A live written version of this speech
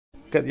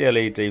get the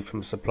LED from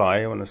the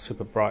supplier on a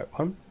super bright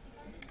one.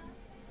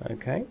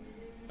 Okay,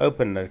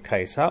 open the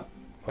case up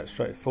quite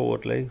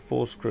straightforwardly,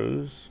 4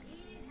 screws,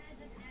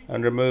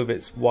 and remove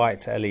its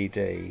white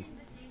LED.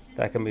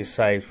 That can be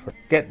saved.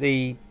 Get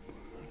the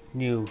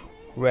new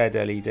red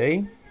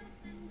LED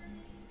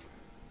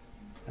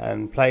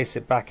and place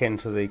it back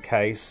into the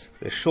case.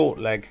 The short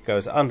leg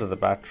goes under the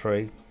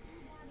battery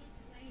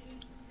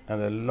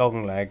and the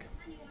long leg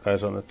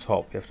goes on the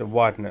top. You have to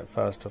widen it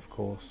first, of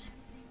course.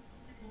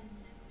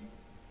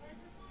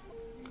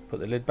 Put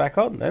the lid back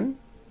on then.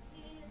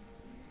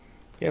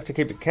 You have to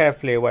keep it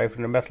carefully away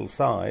from the metal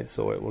sides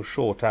or it will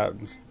short out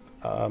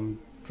and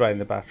drain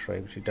the battery,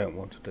 which you don't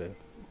want to do.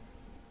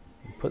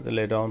 Put the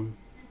lid on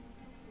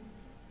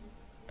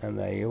and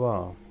there you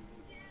are.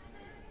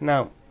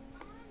 Now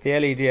the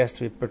LED has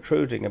to be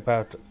protruding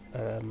about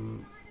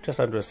just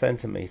under a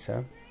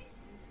centimetre,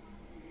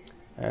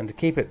 and to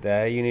keep it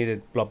there you need a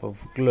blob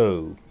of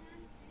glue,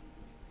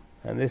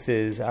 and this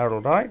is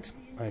araldite.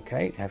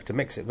 Okay, you have to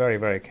mix it very,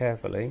 very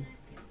carefully.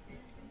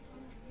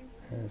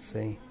 There's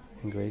the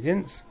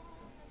ingredients,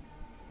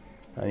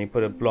 and you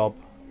put a blob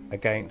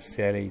against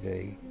the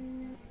LED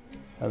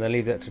and then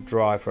leave that to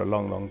dry for a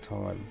long, long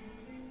time.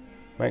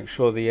 Make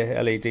sure the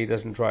LED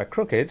doesn't dry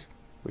crooked,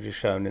 which is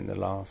shown in the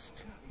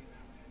last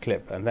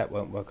clip, and that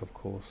won't work, of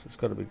course. It's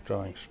got to be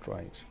drying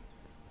straight.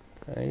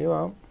 There you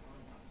are,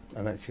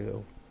 and that's your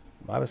little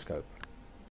Meiboscope.